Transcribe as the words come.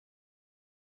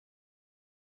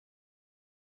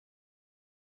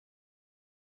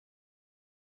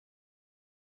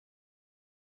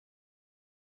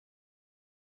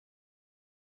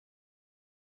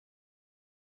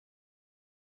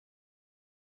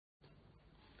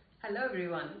Hello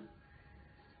everyone.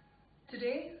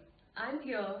 Today I'm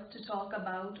here to talk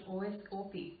about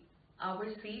OSOP, Our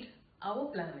Seed, Our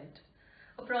Planet,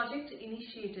 a project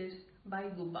initiated by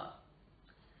Gubba.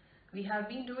 We have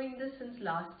been doing this since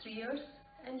last 3 years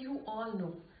and you all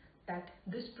know that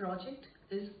this project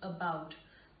is about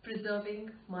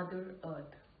preserving Mother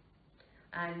Earth.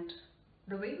 And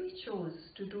the way we chose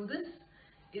to do this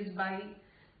is by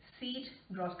seed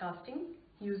broadcasting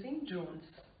using drones.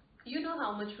 You know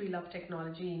how much we love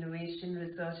technology, innovation,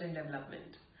 research and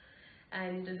development.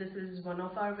 And this is one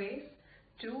of our ways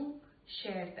to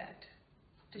share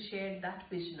that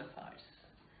vision of ours.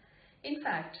 In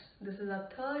fact, this is our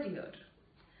third year.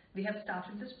 We have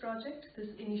started this project, this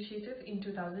initiative in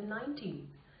 2019,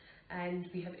 and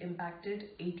we have impacted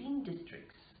 18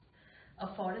 districts,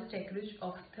 a forest acreage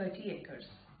of 30 acres,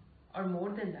 or more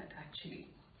than that actually.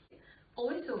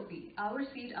 OSOP, Our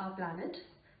Seed, Our Planet,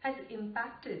 has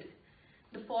impacted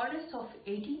the forests of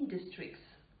 18 districts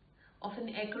of an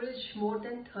acreage more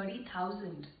than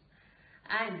 30,000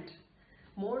 and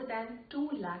more than 2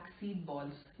 lakh seed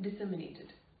balls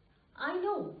disseminated. I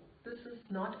know this is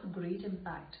not a great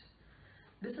impact.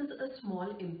 This is a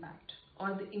small impact,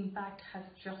 or the impact has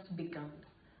just begun.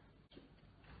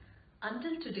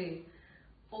 Until today,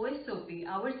 OSOP,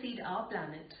 Our Seed, Our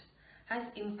Planet, has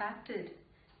impacted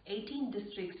 18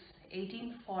 districts,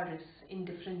 18 forests in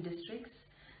different districts,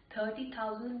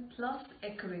 30,000 plus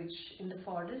acreage in the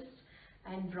forest,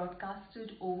 and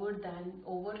broadcasted over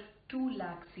 2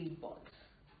 lakh seed balls.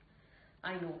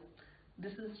 I know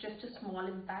this is just a small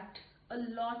impact, a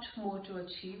lot more to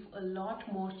achieve, a lot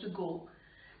more to go,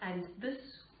 and this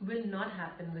will not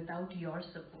happen without your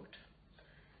support.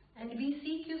 And we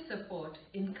seek your support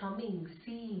in coming,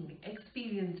 seeing,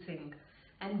 experiencing,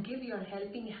 and give your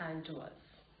helping hand to us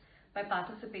by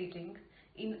participating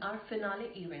in our finale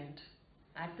event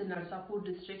at the Narsapur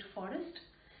District Forest,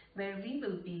 where we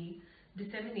will be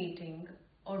disseminating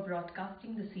or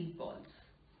broadcasting the seed balls.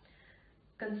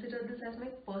 Consider this as my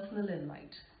personal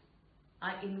invite.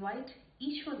 I invite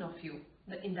each one of you,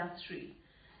 the industry,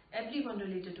 everyone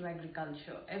related to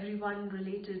agriculture, everyone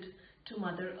related to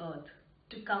Mother Earth,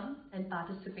 to come and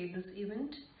participate this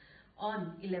event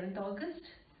on 11th August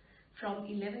from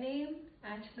 11 AM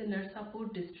at the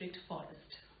Narsapur District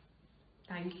Forest.